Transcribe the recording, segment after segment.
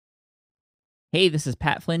Hey, this is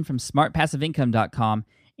Pat Flynn from smartpassiveincome.com,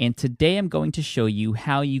 and today I'm going to show you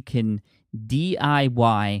how you can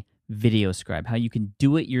DIY Videoscribe, how you can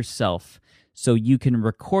do it yourself so you can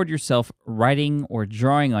record yourself writing or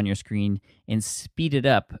drawing on your screen and speed it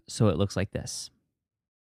up so it looks like this.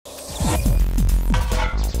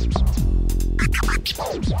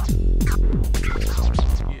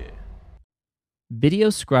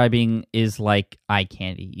 Videoscribing is like eye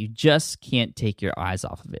candy. You just can't take your eyes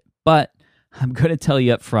off of it. But I'm going to tell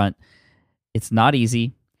you up front, it's not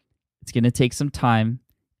easy. It's going to take some time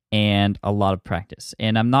and a lot of practice.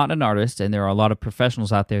 And I'm not an artist, and there are a lot of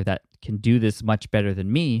professionals out there that can do this much better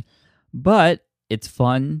than me, but it's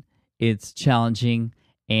fun, it's challenging,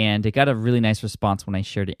 and it got a really nice response when I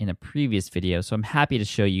shared it in a previous video, so I'm happy to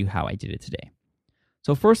show you how I did it today.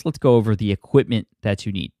 So first, let's go over the equipment that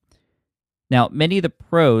you need. Now, many of the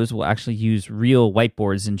pros will actually use real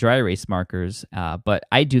whiteboards and dry erase markers, but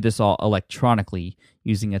I do this all electronically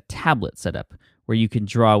using a tablet setup where you can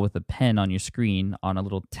draw with a pen on your screen on a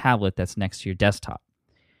little tablet that's next to your desktop.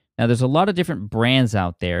 Now, there's a lot of different brands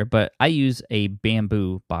out there, but I use a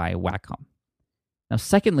Bamboo by Wacom. Now,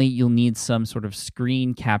 secondly, you'll need some sort of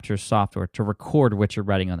screen capture software to record what you're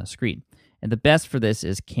writing on the screen. And the best for this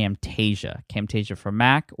is Camtasia. Camtasia for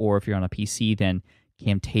Mac, or if you're on a PC, then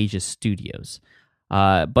Camtasia Studios.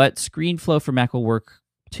 But ScreenFlow for Mac will work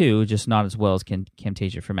too, just not as well as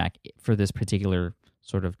Camtasia for Mac for this particular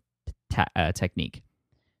sort of technique.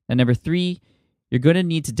 And number 3, you're going to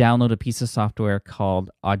need to download a piece of software called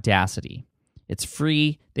Audacity. It's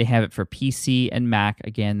free. They have it for PC and Mac.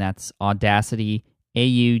 Again, that's Audacity,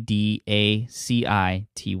 Audacity.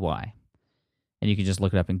 And you can just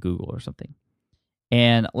look it up in Google or something.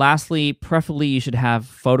 And lastly, preferably you should have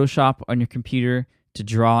Photoshop on your computer to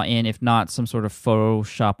draw in, if not some sort of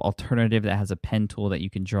Photoshop alternative that has a pen tool that you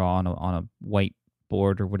can draw on a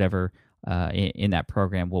whiteboard or whatever in that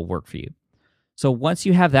program will work for you. So once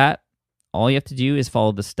you have that, all you have to do is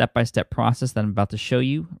follow the step-by-step process that I'm about to show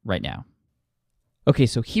you right now. Okay,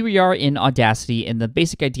 so here we are in Audacity, and the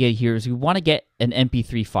basic idea here is we want to get an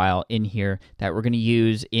MP3 file in here that we're going to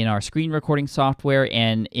use in our screen recording software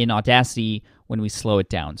and in Audacity when we slow it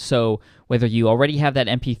down. So whether you already have that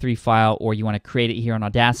MP3 file or you want to create it here on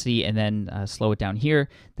Audacity and then slow it down here,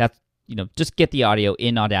 that's, just get the audio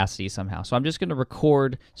in Audacity somehow. So I'm just going to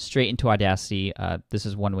record straight into Audacity. This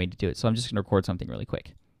is one way to do it. So I'm just going to record something really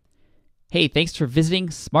quick. Hey, thanks for visiting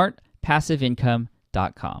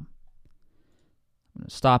smartpassiveincome.com. I'm going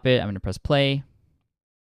to stop it. I'm going to press play.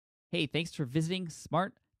 Hey, thanks for visiting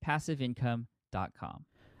smartpassiveincome.com.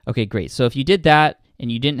 Okay, great. So if you did that and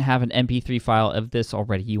you didn't have an MP3 file of this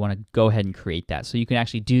already, you want to go ahead and create that. So you can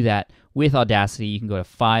actually do that with Audacity. You can go to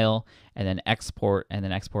File and then Export as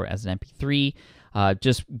an MP3.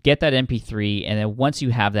 Just get that MP3, and then once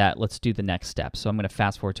you have that, let's do the next step. So I'm going to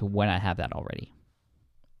fast forward to when I have that already.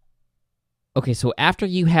 Okay, so after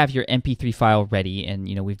you have your MP3 file ready, and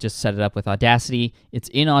we've just set it up with Audacity, it's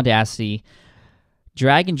in Audacity,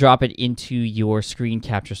 drag and drop it into your screen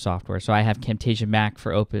capture software. So I have Camtasia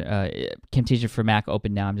for Mac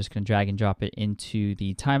open now. I'm just going to drag and drop it into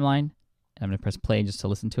the timeline. And I'm going to press play just to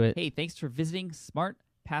listen to it. Hey, thanks for visiting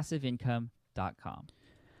smartpassiveincome.com.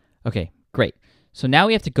 Okay, great. So now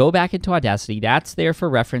we have to go back into Audacity. That's there for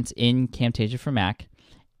reference in Camtasia for Mac.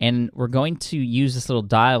 And we're going to use this little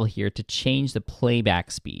dial here to change the playback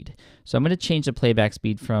speed. So I'm going to change the playback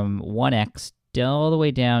speed from 1x all the way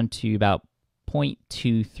down to about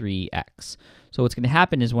 0.23x. So what's going to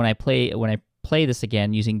happen is when I play this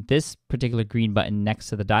again using this particular green button next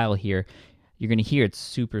to the dial here, you're going to hear it's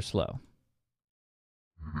super slow.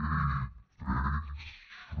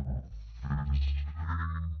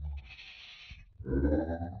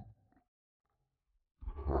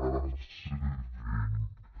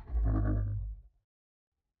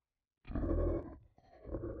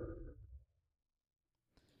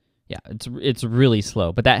 Yeah, it's really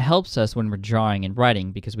slow, but that helps us when we're drawing and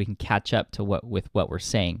writing because we can catch up to what we're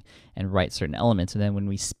saying and write certain elements. And then when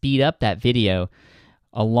we speed up that video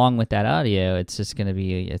along with that audio, it's just going to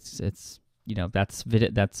be that's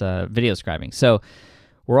Videoscribing. So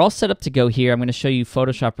we're all set up to go here. I'm going to show you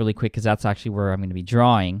Photoshop really quick because that's actually where I'm going to be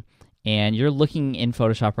drawing. And you're looking in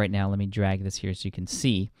Photoshop right now. Let me drag this here so you can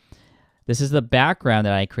see. This is the background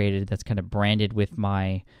that I created that's kind of branded with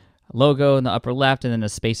my logo in the upper left and then a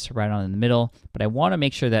space to write on in the middle. But I want to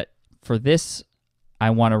make sure that for this,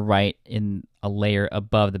 I want to write in a layer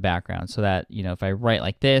above the background so that, if I write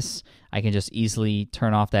like this, I can just easily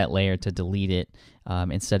turn off that layer to delete it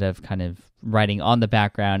instead of kind of writing on the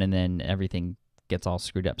background and then everything gets all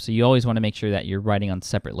screwed up. So you always want to make sure that you're writing on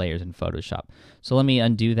separate layers in Photoshop. So let me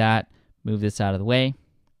undo that, move this out of the way.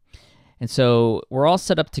 And so we're all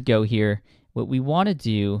set up to go here. What we want to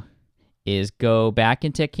do is go back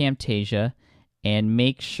into Camtasia and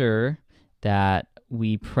make sure that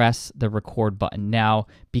we press the record button. Now,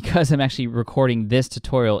 because I'm actually recording this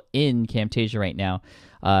tutorial in Camtasia right now,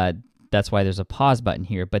 that's why there's a pause button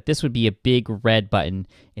here, but this would be a big red button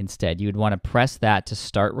instead. You would want to press that to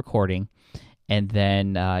start recording, and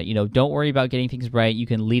then, don't worry about getting things right. You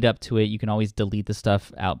can lead up to it. You can always delete the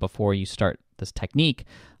stuff out before you start this technique.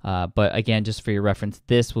 But again, just for your reference,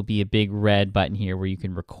 this will be a big red button here where you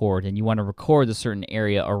can record, and you want to record a certain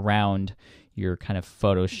area around your kind of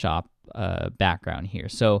Photoshop background here.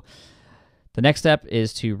 So the next step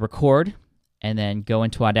is to record and then go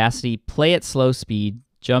into Audacity, play at slow speed,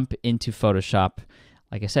 jump into Photoshop.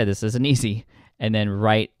 Like I said, this isn't easy. And then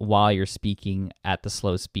write while you're speaking at the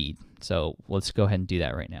slow speed. So let's go ahead and do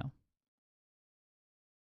that right now.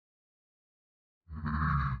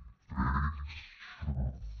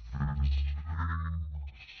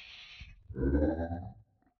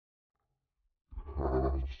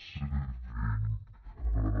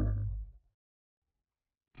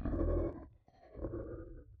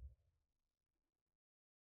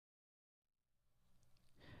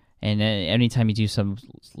 And anytime you do some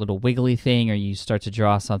little wiggly thing or you start to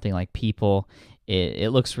draw something like people,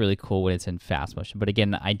 it looks really cool when it's in fast motion. But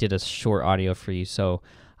again, I did a short audio for you, so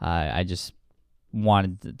I just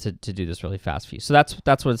wanted to do this really fast for you. So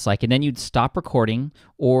that's what it's like. And then you'd stop recording,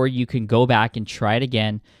 or you can go back and try it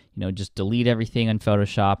again. Just delete everything in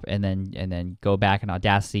Photoshop and then go back in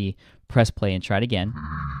Audacity, press play, and try it again.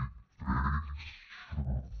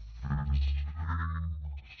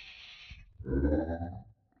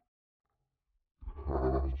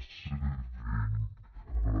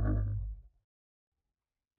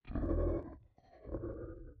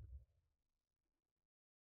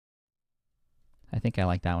 I think I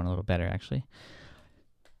like that one a little better, actually.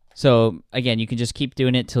 So again, you can just keep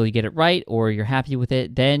doing it till you get it right or you're happy with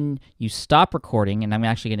it. Then you stop recording, and I'm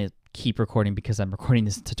actually going to keep recording because I'm recording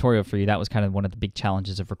this tutorial for you. That was kind of one of the big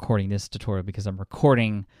challenges of recording this tutorial, because I'm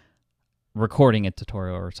recording a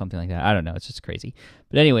tutorial or something like that. I don't know. It's just crazy.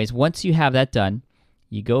 But anyways, once you have that done,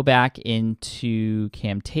 you go back into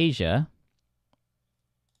Camtasia,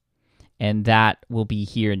 and that will be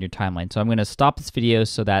here in your timeline. So I'm going to stop this video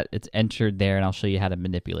so that it's entered there, and I'll show you how to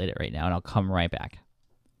manipulate it right now, and I'll come right back.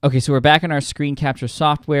 Okay, so we're back in our screen capture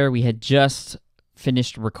software. We had just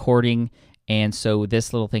finished recording, and so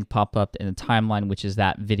this little thing popped up in the timeline, which is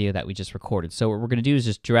that video that we just recorded. So what we're going to do is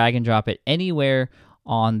just drag and drop it anywhere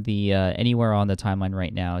on the timeline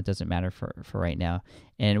right now. It doesn't matter for right now.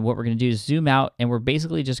 And what we're going to do is zoom out, and we're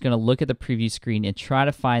basically just going to look at the preview screen and try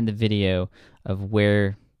to find the video of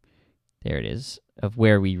where, there it is, of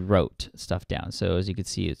where we wrote stuff down. So as you can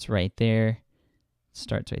see, it's right there. It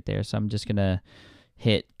starts right there. So I'm just going to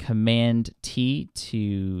hit Command T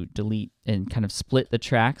to delete and kind of split the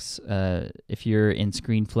tracks. If you're in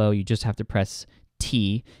ScreenFlow, you just have to press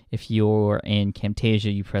T. If you're in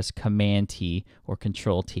Camtasia, you press Command T or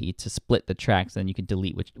Control T to split the tracks, then you can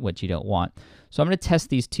delete what you don't want. So I'm going to test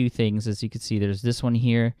these two things. As you can see, there's this one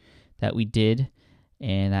here that we did,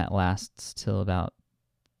 and that lasts till about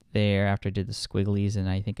there after I did the squigglies, and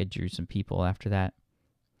I think I drew some people after that.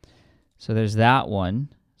 So there's that one.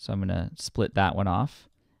 So I'm going to split that one off.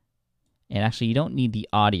 And actually, you don't need the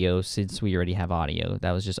audio since we already have audio.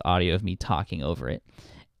 That was just audio of me talking over it.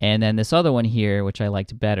 And then this other one here, which I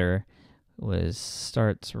liked better,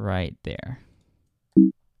 starts right there.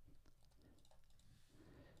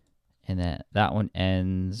 And then that one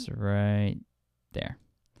ends right there.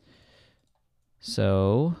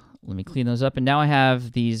 So let me clean those up. And now I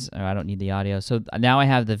have these. Oh, I don't need the audio. So now I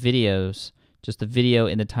have the videos, just the video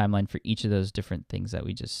in the timeline for each of those different things that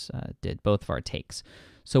we just did, both of our takes.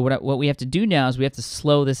 So what we have to do now is we have to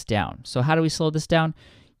slow this down. So how do we slow this down?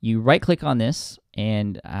 You right-click on this,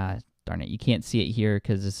 and darn it, you can't see it here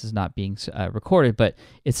because this is not being recorded, but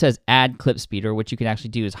it says Add Clip Speed, or what you can actually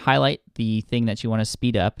do is highlight the thing that you want to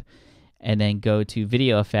speed up, and then go to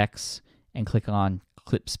Video Effects and click on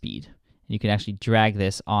Clip Speed. You can actually drag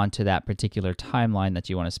this onto that particular timeline that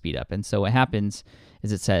you want to speed up. And so what happens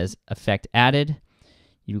is it says Effect Added.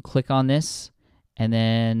 You click on this, and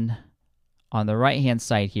then on the right-hand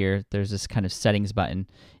side here, there's this kind of settings button.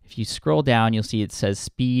 If you scroll down, you'll see it says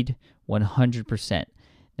Speed 100%.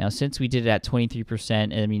 Now, since we did it at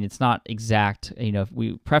 23%, I mean, it's not exact.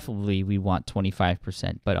 Preferably we want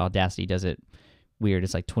 25%, but Audacity does it weird.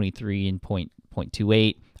 It's like 23 and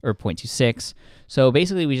 0.28 or 0.26. So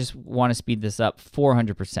basically, we just want to speed this up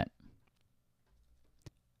 400%.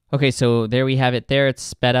 Okay, so there we have it there. It's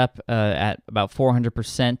sped up at about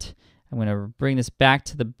 400%. I'm going to bring this back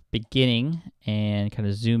to the beginning and kind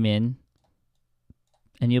of zoom in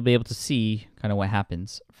and you'll be able to see kind of what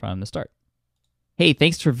happens from the start. Hey,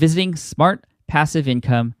 thanks for visiting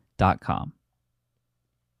smartpassiveincome.com.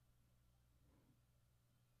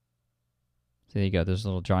 So there you go. There's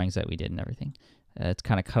little drawings that we did and everything. It's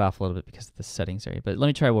kind of cut off a little bit because of the settings area, but let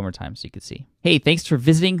me try one more time so you can see. Hey, thanks for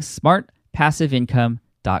visiting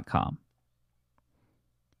smartpassiveincome.com.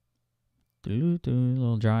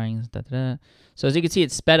 Little drawings. So as you can see,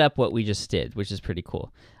 it sped up what we just did, which is pretty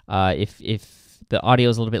cool. If the audio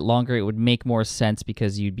is a little bit longer, it would make more sense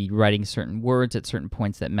because you'd be writing certain words at certain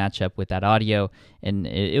points that match up with that audio, and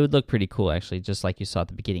it would look pretty cool, actually, just like you saw at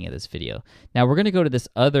the beginning of this video. Now we're going to go to this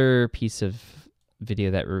other piece of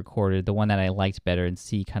video that we recorded, the one that I liked better, and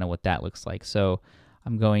see kind of what that looks like. So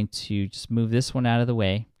I'm going to just move this one out of the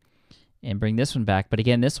way and bring this one back. But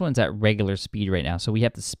again, this one's at regular speed right now, so we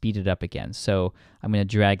have to speed it up again. So I'm going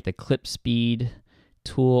to drag the clip speed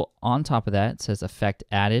tool on top of that. It says effect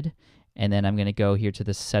added. And then I'm going to go here to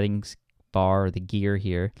the settings bar, or the gear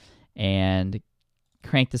here, and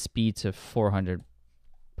crank the speed to 400%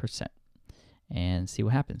 and see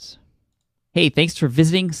what happens. Hey, thanks for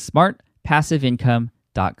visiting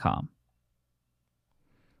smartpassiveincome.com.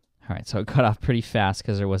 All right, so it cut off pretty fast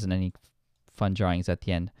because there wasn't any fun drawings at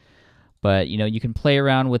the end. But you know, you can play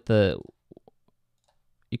around with the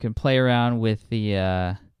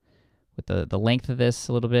length of this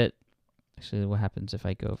a little bit. Actually, what happens if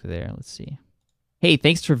I go over there? Let's see. Hey,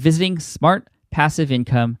 thanks for visiting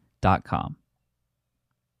smartpassiveincome.com.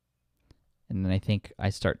 And then I think I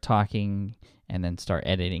start talking and then start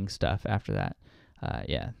editing stuff after that.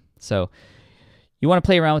 Yeah. So you want to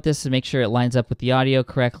play around with this to make sure it lines up with the audio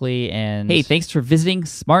correctly. And hey, thanks for visiting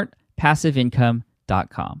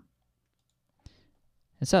smartpassiveincome.com.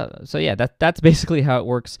 And so yeah, that's basically how it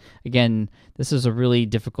works. Again, this is a really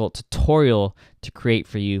difficult tutorial to create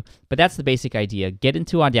for you, but that's the basic idea. Get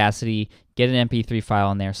into Audacity, get an MP3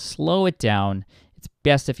 file in there, slow it down. It's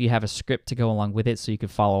best if you have a script to go along with it so you can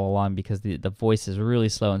follow along, because the voice is really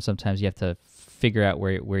slow and sometimes you have to figure out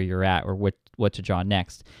where you're at or what to draw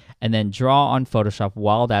next. And then draw on Photoshop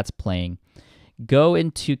while that's playing. Go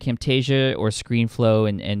into Camtasia or ScreenFlow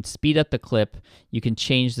and speed up the clip. You can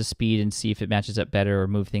change the speed and see if it matches up better, or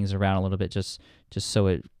move things around a little bit just so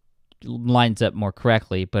it lines up more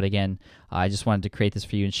correctly. But again, I just wanted to create this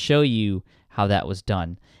for you and show you how that was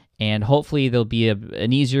done. And hopefully there'll be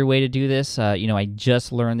an easier way to do this. You know, I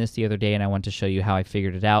just learned this the other day and I want to show you how I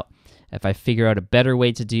figured it out. If I figure out a better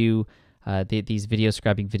way to do these video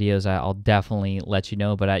scribing videos, I'll definitely let you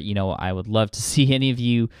know. But I would love to see any of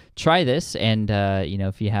you try this, and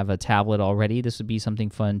if you have a tablet already, this would be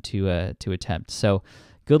something fun to attempt. So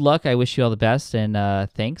good luck. I wish you all the best, and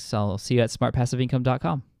thanks. I'll see you at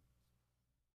smartpassiveincome.com.